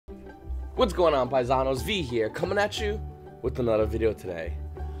What's going on, paisanos? V here, coming at you with another video today.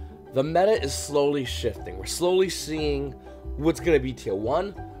 The meta is slowly shifting. We're slowly seeing what's going to be tier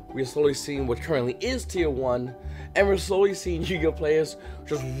 1. We're slowly seeing what currently is tier 1. And we're slowly seeing Yu-Gi-Oh players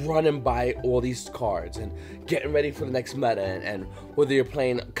just running by all these cards and getting ready for the next meta. And whether you're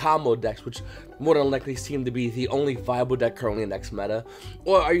playing combo decks, which more than likely seem to be the only viable deck currently in next meta,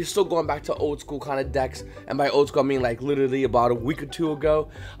 or are you still going back to old school kind of decks? And by old school I mean like literally about a week or two ago,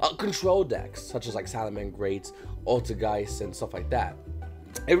 control decks such as like Salaman Greats, Altergeist, and stuff like that.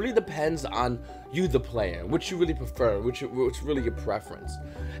 It really depends on you, the player, which you really prefer, which really your preference.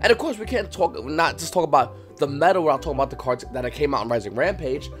 And of course, we can't not just talk about the meta without talking about the cards that came out in Rising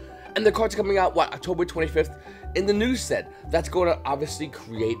Rampage, and the cards coming out October 25th in the new set. That's going to obviously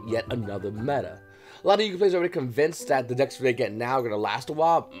create yet another meta. A lot of you players are already convinced that the decks they get now are going to last a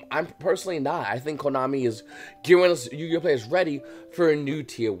while. I'm personally not. I think Konami is gearing us Yu-Gi-Oh players ready for a new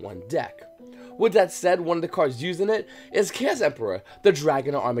tier 1 deck. With that said, one of the cards used in it is Chaos Emperor, the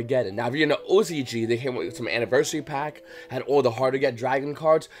Dragon of Armageddon. Now, if you're in the OCG, they came with some anniversary pack, had all the hard to get dragon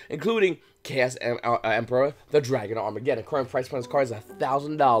cards, including Chaos Emperor, the Dragon of Armageddon. Current price point of this card is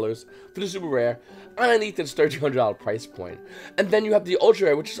 $1,000 for the super rare. Underneath it's $1,300 price point. And then you have the ultra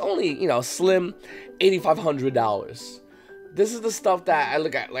rare, which is only, a slim $8,500. This is the stuff that I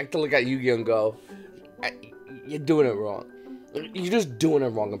like to look at Yu-Gi-Oh and go, you're doing it wrong. You're just doing it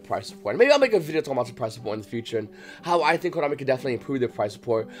wrong in price support. Maybe I'll make a video talking about the price support in the future and how I think Konami could definitely improve their price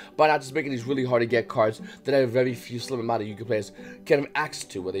support by not just making these really hard to get cards that have very few slim amount of Yu-Gi-Oh players can have access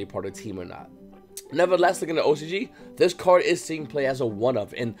to, whether you're part of the team or not. Nevertheless, looking at OCG, this card is seeing play as a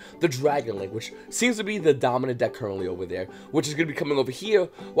one-of in the Dragon Link, which seems to be the dominant deck currently over there, which is going to be coming over here,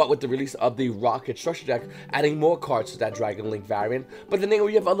 with the release of the Rocket Structure deck, adding more cards to that Dragon Link variant. But then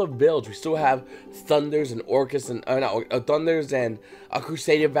we have other builds. We still have Thunders and Orcus and Thunders and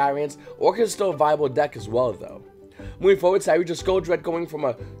Crusader variants. Orcus is still a viable deck as well, though. Moving forward, Saryuja Scoldred going from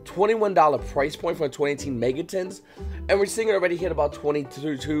a $21 price point for 2018 Megatons, and we're seeing it already hit about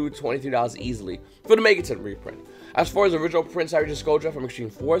 $23 easily for the Megaton reprint. As far as the original print Saryuja Scoldred from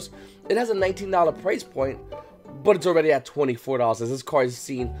Extreme Force, it has a $19 price point, but it's already at $24, as this card is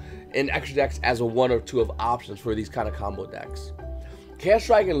seen in extra decks as a one or two of options for these kind of combo decks. Chaos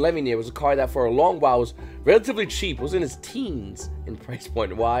Dragon Levineer was a card that for a long while was relatively cheap. It was in its teens in price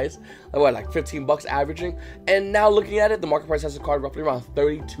point wise, like 15 bucks averaging. And now looking at it, the market price has the card roughly around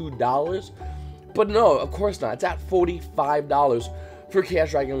 $32. But no, of course not. It's at $45 for Chaos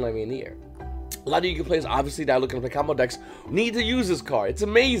Dragon Levineer. A lot of Yu-Gi-Oh players, obviously, that are looking to play combo decks, need to use this card. It's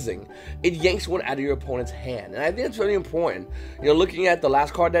amazing. It yanks one out of your opponent's hand, and I think it's really important. Looking at the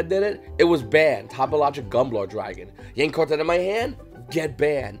last card that did it, it was banned. Topologic Gunblor Dragon. Yank cards out of my hand, get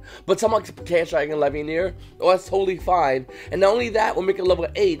banned. But something like Chaos Dragon Levineer, that's totally fine. And not only that, we'll make it level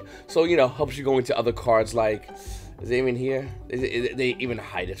 8, so, helps you go into other cards like, is it even here? They even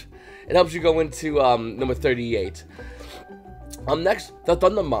hide it. It helps you go into number 38. Next, the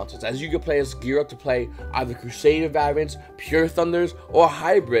Thunder Monsters. As Yu-Gi-Oh players gear up to play either Crusader variants, Pure Thunders, or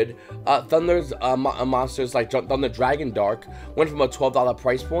hybrid Thunders monsters like Thunder Dragon Dark went from a $12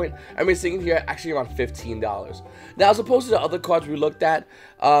 price point, and we're seeing here actually around $15. Now, as opposed to the other cards we looked at,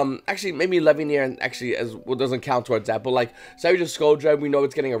 actually maybe Levineer actually doesn't count towards that, but like Saryuja Scoldred, we know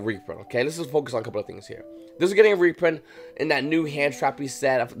it's getting a reprint. Okay, let's just focus on a couple of things here. This is getting a reprint in that new hand trappy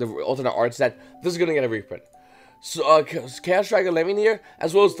set, the alternate art set. This is going to get a reprint. So, Chaos Dragon Levineer,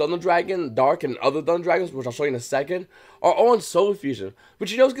 as well as Thunder Dragon Dark and other Thunder Dragons, which I'll show you in a second, are all in Soul Fusion,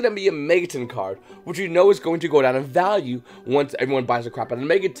 which is going to be a Megaton card, which is going to go down in value once everyone buys the crap out of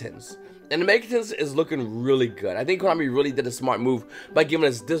the Megatons. And the Megatons is looking really good. I think Konami really did a smart move by giving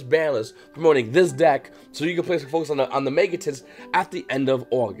us this ban list, promoting this deck, so you can play some focus on the Megatons at the end of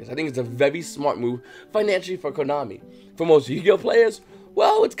August. I think it's a very smart move financially for Konami. For most Yu-Gi-Oh players,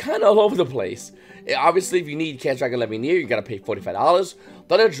 well, it's kind of all over the place. Obviously, if you need Chaos Dragon Levineer, you gotta pay $45.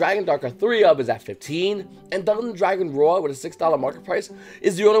 Thunder Dragon Dark 3 of is at $15, and Thunder Dragon Raw with a $6 market price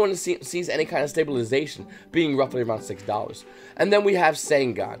is the only one that sees any kind of stabilization, being roughly around $6. And then we have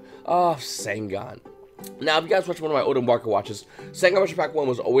Sengan. Oh, Sengan. Now, if you guys watch one of my older market watches, Sengan Retro Pack 1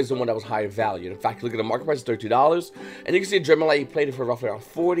 was always the one that was higher value. In fact, look at the market price, $32, and you can see Dreamlight played it for roughly around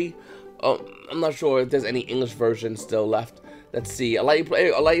 $40. I'm not sure if there's any English version still left. Let's see. I'll let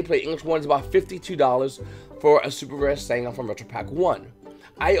you play English one is about $52 for a super rare Sengan from Retro Pack 1.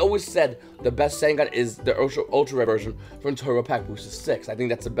 I always said the best Sengan is the ultra rare version from Turbo Pack Booster 6. I think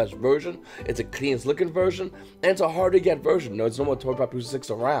that's the best version. It's a cleanest looking version, and it's a hard to get version. No, there's no more Turbo Pack Booster 6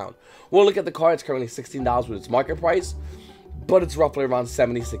 around. We'll look at the card. It's currently $16 with its market price, but it's roughly around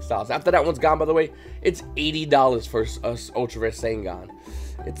 $76. After that one's gone, by the way, it's $80 for a ultra rare Sengan.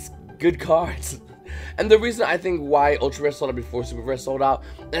 it's good cards. And the reason I think why ultra rare sold out before super rare sold out,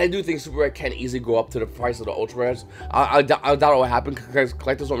 and I do think super rare can easily go up to the price of the ultra rares. I doubt it will happen because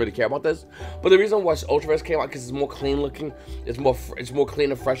collectors don't really care about this. But the reason why ultra rares came out because it's more clean looking, it's more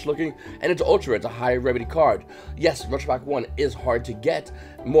clean and fresh looking, and it's ultra rare. It's a high rarity card. Yes, Retro Pack 1 is hard to get,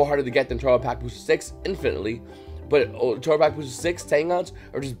 more harder to get than Turbo Pack Booster 6 infinitely, but Turbo Pack Booster 6 Tangons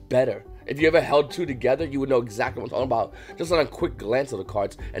are just better. If you ever held two together, you would know exactly what I'm talking about just on a quick glance of the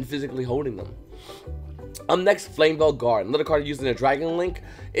cards and physically holding them. Next, Flame Bell Guard, another card using a Dragon Link.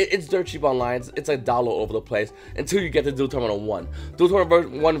 It's dirt cheap online. It's $1 all over the place until you get the Dual Terminal 1. Dual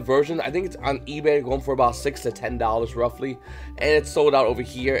Terminal 1 version, I think it's on eBay going for about $6 to $10 roughly, and it's sold out over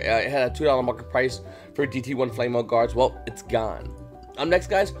here. It had a $2 market price for DT1 Flame Bell Guards. Well, it's gone. Next,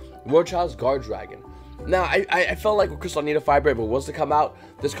 guys, World Child's Guard Dragon. Now, I felt like with Crystal Nita Fiber, if it was to come out,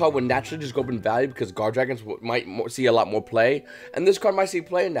 this card would naturally just go up in value because Guard Dragons might see a lot more play, and this card might see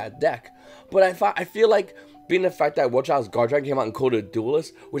play in that deck. But I feel like, being the fact that World Child's Guard Dragon came out in Coded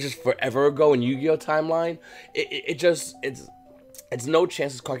Duelist, which is forever ago in Yu-Gi-Oh! Timeline, it's no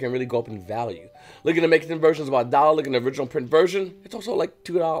chance this card can really go up in value. Look at the Megaton version, it's about $1. Look at the original print version, it's also like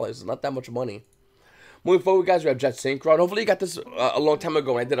 $2. Not that much money. Moving forward, guys, we have Jet Synchron. Hopefully you got this a long time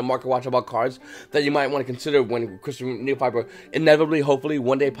ago when I did a market watch about cards that you might want to consider when Crystal Nita Fiber inevitably, hopefully,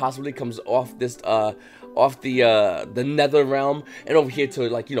 one day possibly comes off this off the Nether realm and over here to,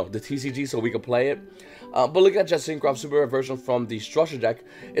 like, you know, the TCG so we can play it. But look at Jet Synchron Super Rare version from the structure deck.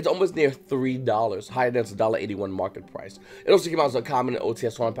 It's almost near $3, higher than its $1.81 market price. It also came out as a common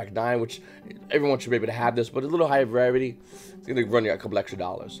OTS 1 Pack 9, which everyone should be able to have this, but a little higher rarity. It's going to run you a couple extra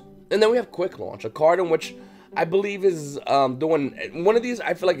dollars. And then we have Quick Launch, a card in which I believe is one of these.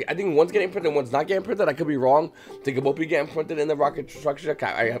 I think one's getting printed, one's not getting printed. I could be wrong. I think it both be getting printed in the Rocket Structure deck.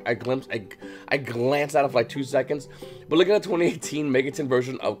 I glanced at it for like 2 seconds. But look at the 2018 Megaton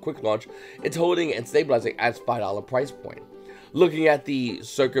version of Quick Launch. It's holding and stabilizing at its $5 price point. Looking at the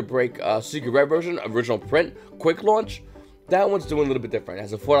Circuit Break Secret Rare version, original print, Quick Launch, that one's doing a little bit different. It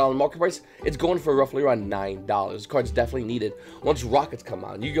has a $4 market price. It's going for roughly around $9. This card's definitely needed once Rockets come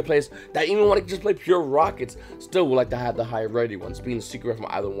out. Yu-Gi-Oh! Players that even want to just play pure Rockets still would like to have the higher rarity ones, being a secret from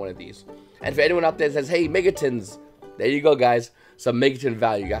either one of these. And for anyone out there that says, hey, Megatons, there you go, guys. Some Megaton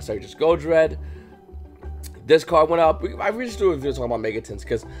value. You got Just Go Dread. This card went up. I really just do a video talking about Megatons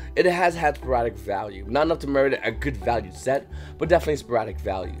because it has had sporadic value. Not enough to merit a good value set, but definitely sporadic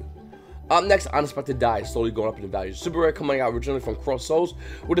value. Up next, Unexpected Die, slowly going up in value. Super Rare coming out originally from Cross Souls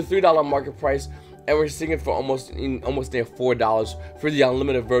with a $3 market price, and we're seeing it for almost near $4 for the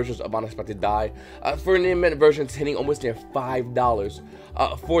unlimited versions of Unexpected Die. For an unlimited version, it's hitting almost near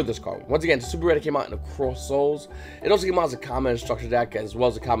 $5 for this card. Once again, Super Rare came out in the Cross Souls. It also came out as a common structure deck as well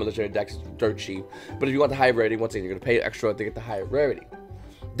as a common legendary deck. It's dirt cheap, but if you want the higher rarity, once again, you're gonna pay extra to get the higher rarity.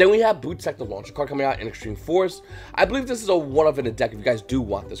 Then we have Boot Sector Launch, a card coming out in Extreme Force. I believe this is a one-of in the deck if you guys do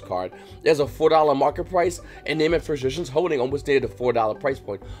want this card. There's a $4 market price, and name it first editions holding almost near the $4 price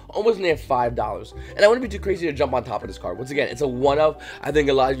point, almost near $5. And I wouldn't be too crazy to jump on top of this card. Once again, it's a one-of. I think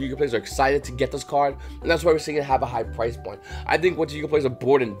a lot of Yu-Gi-Oh! Players are excited to get this card, and that's why we're seeing it have a high price point. I think once Yu-Gi-Oh! Players are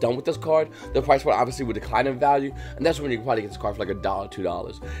bored and done with this card, the price point obviously would decline in value, and that's when you can probably get this card for like $1,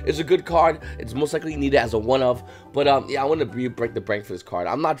 $2. It's a good card. It's most likely needed as a one-of, but yeah, I want to break the bank for this card.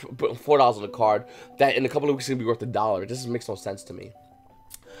 I'm not putting $4 on a card that in a couple of weeks is going to be worth $1. It just makes no sense to me.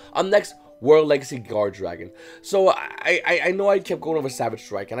 Next, World Legacy Guard Dragon. So I know I kept going over Savage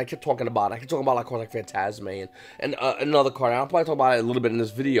Strike, and I kept talking about it. I kept talking about like cards like Phantasme and another card. I'll probably talk about it a little bit in this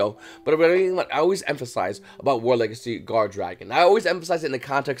video, but I always emphasize about World Legacy Guard Dragon. I always emphasize it in the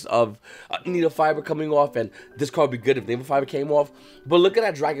context of Nita Fiber coming off, and this card would be good if Nita Fiber came off. But looking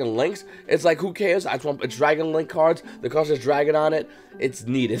at Dragon Links, it's like, who cares? I just want it's Dragon Link cards. The card says Dragon on it. It's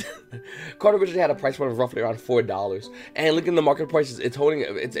needed. Card originally had a price point of roughly around $4, and looking at the market prices, it's holding.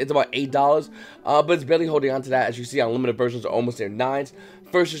 It's about $8, but it's barely holding on to that. As you see, unlimited versions are almost near $9s.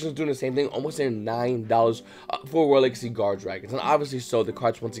 First edition is doing the same thing, almost near $9 for World Legacy Guard Dragons, and obviously so the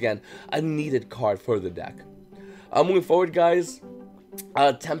card's once again a needed card for the deck. Moving forward, guys.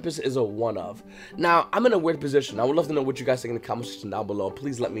 Tempest is a one-of. Now, I'm in a weird position. I would love to know what you guys think in the comment section down below.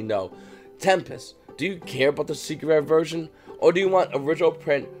 Please let me know. Tempest, do you care about the secret rare version, or do you want original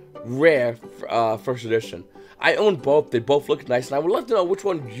print rare first edition? I own both. They both look nice, and I would love to know which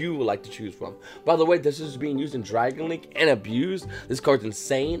one you would like to choose from. By the way, this is being used in Dragon Link and abused. This card's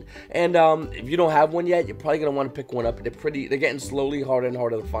insane, and if you don't have one yet, you're probably gonna want to pick one up. They're getting slowly harder and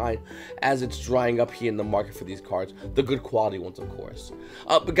harder to find as it's drying up here in the market for these cards. The good quality ones, of course.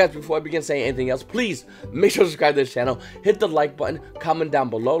 But guys, before I begin saying anything else, please make sure to subscribe to this channel. Hit the like button. Comment down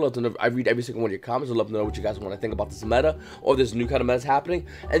below. Let them know. I read every single one of your comments. I'd love to know what you guys want to think about this meta or this new kind of meta that's happening.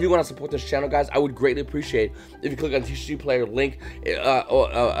 And if you want to support this channel, guys, I would greatly appreciate if you click on the TCG player link.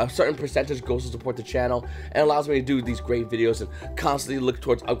 A certain percentage goes to support the channel and allows me to do these great videos and constantly look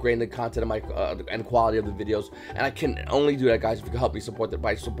towards upgrading the content of my and quality of the videos. And I can only do that, guys, if you can help me support it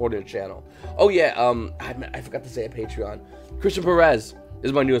by supporting the channel. Oh yeah, I forgot to say a Patreon. Christian Perez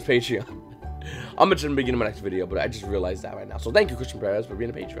is my newest Patreon. I'll mention in the beginning of my next video, but I just realized that right now. So thank you, Christian Perez, for being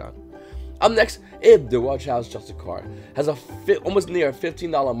a Patreon. Up next, if the World Challenge Justice card has almost near a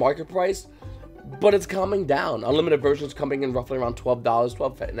 $15 market price, but it's coming down. Unlimited versions coming in roughly around $12,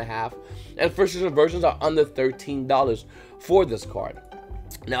 $12.50, and first edition versions are under $13 for this card.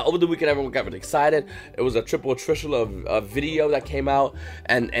 Now, over the weekend, everyone got really excited. It was a triple attrition of video that came out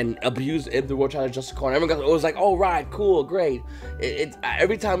and abused in the World Challenge Justice card. Everyone was like, "All right, cool, great."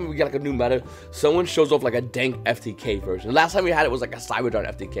 Every time we get like a new meta, someone shows off like a dank FTK version. The last time we had it was like a Cyberdart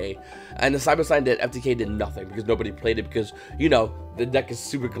FTK, and the Cybersign FTK did nothing because nobody played it because, you know, the deck is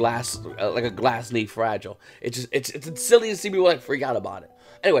super glass, like a glass knee fragile. It's silly to see people like freak out about it.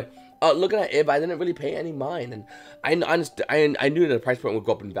 Anyway. Looking at IB, I didn't really pay any mind, and I knew that the price point would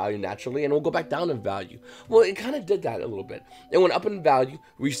go up in value naturally, and it will go back down in value. Well, it kind of did that a little bit. It went up in value.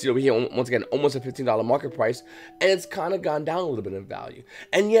 We see over here, once again, almost a $15 market price, and it's kind of gone down a little bit in value.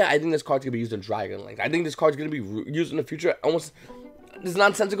 And yeah, I think this card's going to be used in Dragon Link. I think this card's going to be used in the future almost... It's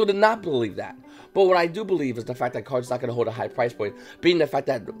nonsensical to not believe that. But what I do believe is the fact that card's not going to hold a high price point, being the fact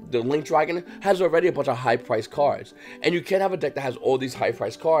that the Link Dragon has already a bunch of high price cards. And you can't have a deck that has all these high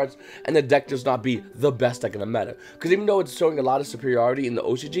price cards and the deck does not be the best deck in the meta. Because even though it's showing a lot of superiority in the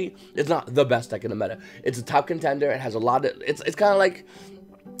OCG, it's not the best deck in the meta. It's a top contender. It has a lot of... It's kind of like...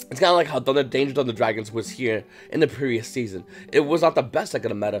 It's kind of like how Danger Thunder Dragons was here in the previous season. It was not the best deck of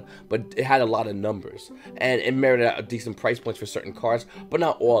the meta, but it had a lot of numbers. And it merited a decent price points for certain cards, but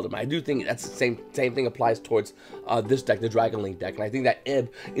not all of them. I do think that's the same thing applies towards this deck, the Dragon Link deck. And I think that IB,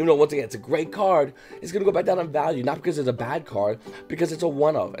 even though once again it's a great card, it's going to go back down in value. Not because it's a bad card, because it's a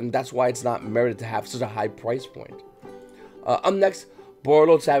one-of. And that's why it's not merited to have such a high price point. Up next,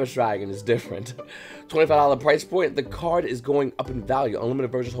 Borderlord Savage Dragon is different. $25 price point. The card is going up in value.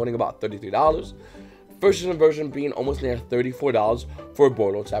 Unlimited version is holding about $33. First edition version being almost near $34 for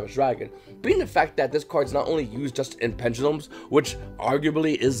Borderlord Savage Dragon. Being the fact that this card is not only used just in Pendulums, which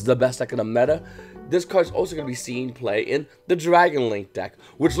arguably is the best deck in the meta, this card is also going to be seen play in the Dragon Link deck,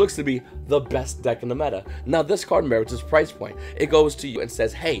 which looks to be the best deck in the meta. Now, this card merits its price point. It goes to you and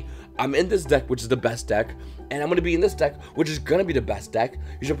says, hey, I'm in this deck, which is the best deck, and I'm going to be in this deck, which is going to be the best deck.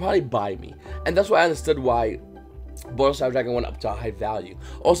 You should probably buy me. And that's why I understood why Borderlord Savage Dragon went up to a high value.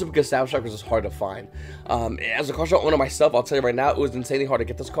 Also because Savage Dragon is hard to find. As a card shop owner myself, I'll tell you right now, it was insanely hard to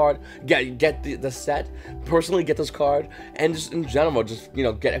get this card, get the set, personally get this card, and just in general, just, you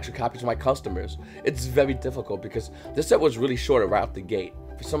know, get extra copies for my customers. It's very difficult because this set was really short right out the gate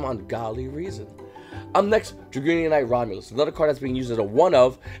for some ungodly reason. Next, Dragonian Knight Romulus, another card that's being used as a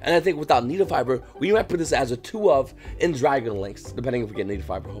one-of, and I think without Needle Fiber, we might put this as a two-of in Dragon Links, depending if we get Needle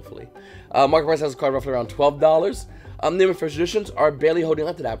Fiber, hopefully. Market price has this card roughly around $12. New first editions are barely holding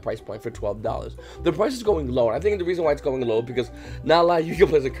on to that price point for $12. The price is going low, and I think the reason why it's going low because not a lot of Yu-Gi-Oh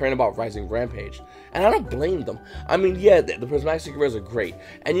players are caring about Rising Rampage, and I don't blame them. I mean, yeah, the prismatic secret rares are great,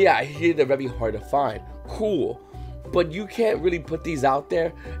 and yeah, I hear they're very hard to find. Cool. But you can't really put these out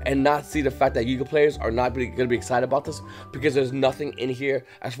there and not see the fact that Yu-Gi-Oh players are not really going to be excited about this because there's nothing in here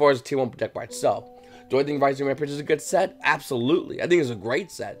as far as Tier 1 deck by itself. Do I think Rising Rampage is a good set? Absolutely. I think it's a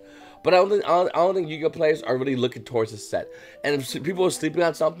great set. But I don't think Yu-Gi-Oh players are really looking towards this set. And if people are sleeping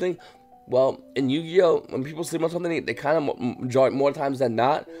on something, well, in Yu-Gi-Oh, when people sleep on something, they kind of enjoy it more times than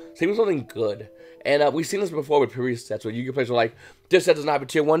not. Sleep on something good. And we've seen this before with previous sets where Yu-Gi-Oh players are like, this set does not have a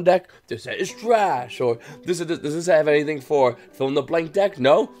Tier 1 deck, this set is trash. Or does this set have anything for fill in the blank deck?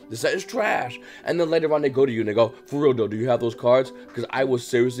 No, this set is trash. And then later on they go to you and they go, for real though, do you have those cards? Because I will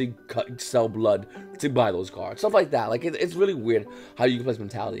seriously sell blood to buy those cards. Stuff like that. Like, it's really weird how Yu-Gi-Oh players'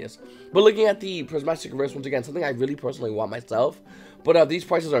 mentality is. But looking at the Prismatic Reverse, once again, something I really personally want myself. But these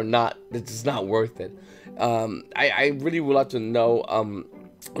prices are not, it's not worth it. I really would like to know,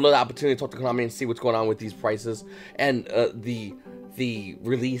 another opportunity to talk to Konami and see what's going on with these prices and the the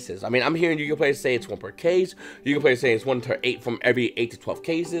releases. I mean, I'm hearing Yu-Gi-Oh players say it's 1 per case. Yu-Gi-Oh players say it's 1 to 8 from every 8 to 12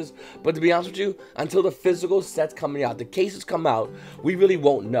 cases. But to be honest with you, until the physical sets coming out, the cases come out, we really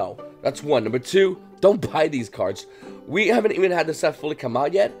won't know. That's one. Number two, don't buy these cards. We haven't even had the set fully come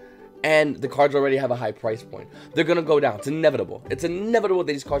out yet, and the cards already have a high price point. They're gonna go down. It's inevitable. It's inevitable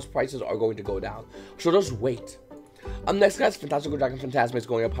that these cards' prices are going to go down. So just wait. Next, guys, Fantastical Dragon Phantasma is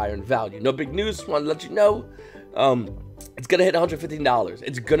going up higher in value. No big news. Just want to let you know. It's gonna hit $115.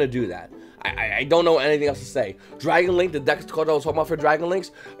 It's gonna do that. I don't know anything else to say. Dragon Link, the deck card I was talking about for Dragon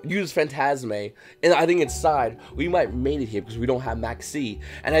Links, use Phantasme, and I think inside we might made it here because we don't have Max C,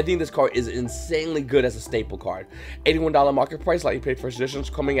 and I think this card is insanely good as a staple card. $81 market price, like you paid first edition,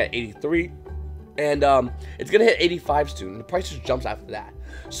 is coming at $83, and it's gonna hit $85 soon. The price just jumps after that.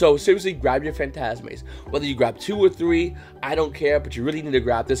 So seriously, grab your Phantasmes. Whether you grab 2 or 3, I don't care, but you really need to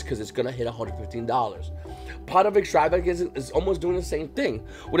grab this because it's gonna hit $115. Pot of Extravagance is almost doing the same thing.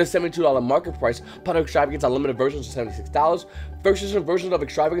 With a $72 market price, Pot of Extravagance unlimited versions are $76. First edition versions of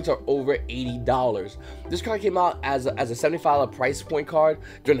Extravagance are over $80. This card came out as a $75 price point card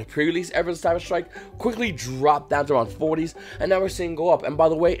during the pre-release ever of Cyber Strike, quickly dropped down to around 40s, and now we're seeing go up. And by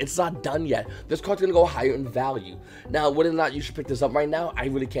the way, it's not done yet. This card's gonna go higher in value. Now, whether or not you should pick this up right now, I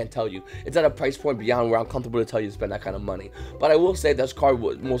really can't tell you. It's at a price point beyond where I'm comfortable to tell you to spend that kind of money. But I will say this card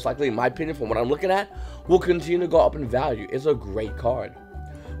would most likely, in my opinion, from what I'm looking at, will continue to go up in value. It's a great card.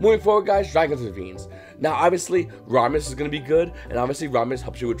 Moving forward, guys, Dragon's Ravines. Now, obviously, Ramis is going to be good, and obviously, Ramis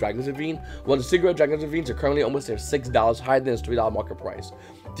helps you with Dragon's Ravine. Well, the cigarette Dragon's Ravines are currently almost at $6, higher than its $3 market price.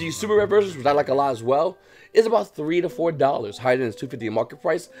 The super rare versions, which I like a lot as well, is about $3 to $4, higher than its $250 market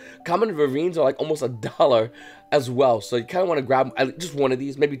price. Common Ravines are like almost $1 as well, so you kind of want to grab just one of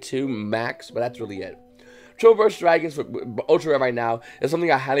these, maybe 2 max, but that's really it. Troverse Dragons for Ultra Rare right now is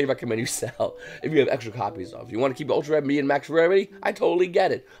something I highly recommend you sell if you have extra copies of. If you want to keep Ultra Rare, medium, max rarity, I totally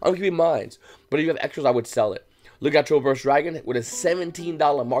get it. I'm keeping mines. But if you have extras, I would sell it. Look at Troverse Dragon with a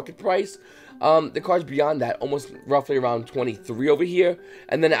 $17 market price. The cards beyond that, almost roughly around 23 over here.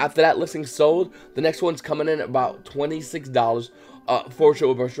 And then after that listing sold, the next one's coming in at about $26 for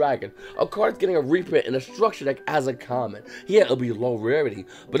Troverse Dragon. A card's getting a reprint in a structure deck as a common. Yeah, it'll be low rarity,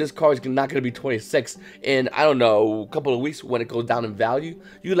 but this card's not going to be 26 in, I don't know, a couple of weeks when it goes down in value.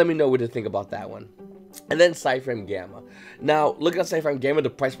 You let me know what to think about that one. And then Cyframe Gamma. Now, looking at Cyframe Gamma, the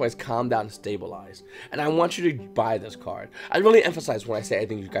price point has calmed down and stabilized. And I want you to buy this card. I really emphasize when I say I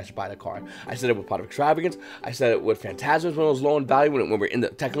think you guys should buy the card. I said it with Pot of Extravagance. I said it with Phantasms when it was low in value, when we're in the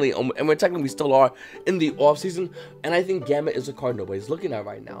technically we still are in the off season. And I think Gamma is a card nobody's looking at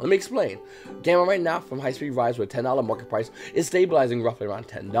right now. Let me explain. Gamma right now, from High Speed Rise with a $10 market price, is stabilizing roughly around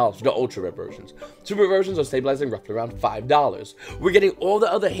 $10 for the ultra rare versions. Super versions are stabilizing roughly around $5. We're getting all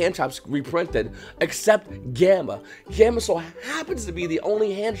the other hand traps reprinted except Gamma. Gamma so happens to be the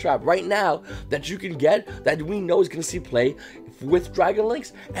only hand trap right now that you can get that we know is going to see play with Dragon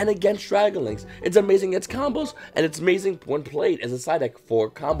Links and against Dragon Links. It's amazing its combos, and it's amazing when played as a side deck for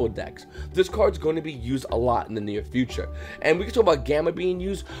combo decks. This card's going to be used a lot in the near future. And we can talk about Gamma being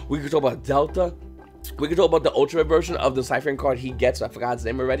used, we can talk about Delta, we can talk about the ultra version of the Cypher card he gets. I forgot his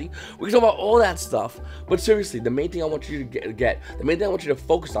name already. We can talk about all that stuff. But seriously, the main thing I want you to the main thing I want you to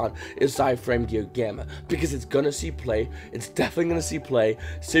focus on is Cyframe Gear Gamma. Because it's going to see play. It's definitely going to see play.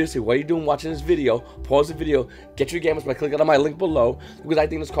 Seriously, what are you doing watching this video? Pause the video. Get your Gammas by clicking on my link below. Because I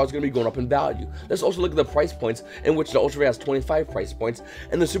think this card's going to be going up in value. Let's also look at the price points, in which the ultra rare has 25 price points.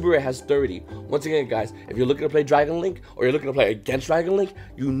 And the super rare has 30. Once again, guys, if you're looking to play Dragon Link, or you're looking to play against Dragon Link,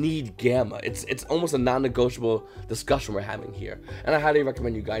 you need Gamma. It's almost a non-negotiable discussion we're having here, and I highly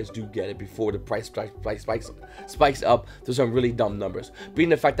recommend you guys do get it before the price spikes up to some really dumb numbers. Being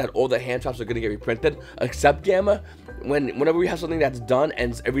the fact that all the hand traps are going to get reprinted except Gamma, whenever we have something that's done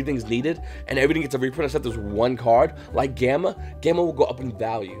and everything's needed and everything gets a reprint except there's one card like Gamma will go up in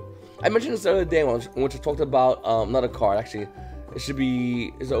value. I mentioned this the other day when I talked about not a card, actually it should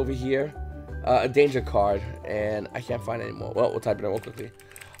be, is it over here, a danger card, and I can't find it anymore. Well, we'll type it in real quickly.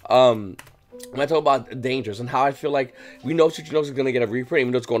 When I talk about dangers and how I feel like we know Tsuchino's is going to get a reprint,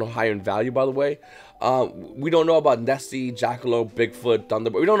 even though it's going higher in value, by the way. We don't know about Nessie, Jackalope, Bigfoot,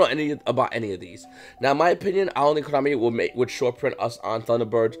 Thunderbird. We don't know about any of these. Now, in my opinion, I don't think Konami would short print us on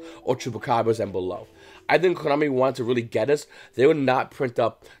Thunderbirds or Chupacabras and below. I think Konami wanted to really get us. They would not print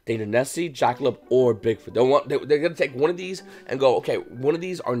up Danger Nessie, Jackalope, or Bigfoot. They're going to take one of these and go, okay, one of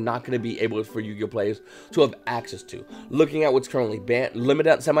these are not going to be able for Yu-Gi-Oh players to have access to. Looking at what's currently banned,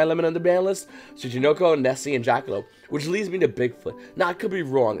 semi-limited on the ban list, Tsuchinoko, Nessie, and Jackalope, which leads me to Bigfoot. Now, I could be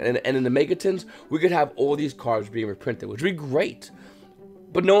wrong, and in the Megatons, we could have all these cards being reprinted, which would be great.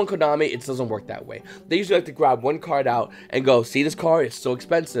 But knowing Konami, it doesn't work that way. They usually like to grab one card out and go, see this card, it's so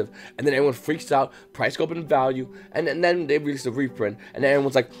expensive. And then everyone freaks out, price go up in value, and then they release a reprint, and then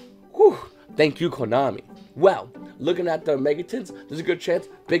everyone's like, whew, thank you, Konami. Well, looking at the Megatons, there's a good chance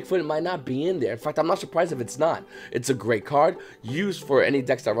Bigfoot might not be in there. In fact, I'm not surprised if it's not. It's a great card, used for any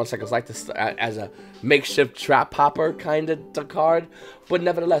decks that run cycles like this as a makeshift trap popper kind of card. But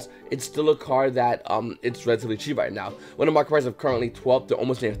nevertheless, it's still a card that it's relatively cheap right now. When the market price of currently $12 to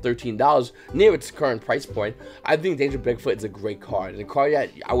almost near $13, near its current price point, I think Danger Bigfoot is a great card. And a card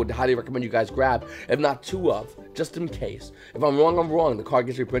that I would highly recommend you guys grab, if not two of, just in case. If I'm wrong, I'm wrong. The card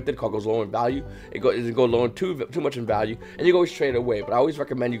gets reprinted, the card goes lower in value. It doesn't go lower too much in value, and you can always trade it away. But I always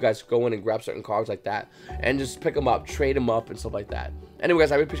recommend you guys go in and grab certain cards like that, and just pick them up, trade them up, and stuff like that. Anyway,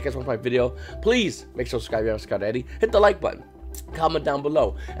 guys, I really appreciate you guys watching my video. Please make sure to subscribe if you haven't subscribed already. Hit the like button. Comment down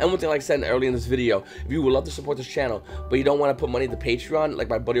below. And one thing, like I said earlier in this video, if you would love to support this channel, but you don't want to put money into Patreon, like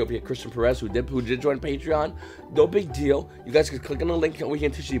my buddy over here, Christian Perez, who did join Patreon, no big deal. You guys can click on the link over here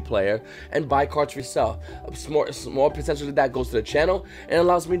in TCG Player and buy cards for yourself. A small percentage of that goes to the channel, and it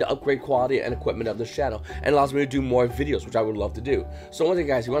allows me to upgrade quality and equipment of this channel, and allows me to do more videos, which I would love to do. So one thing,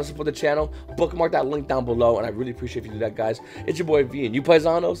 guys, if you want to support the channel, bookmark that link down below, and I really appreciate if you do that, guys. It's your boy V, and you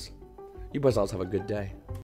paisanos have a good day.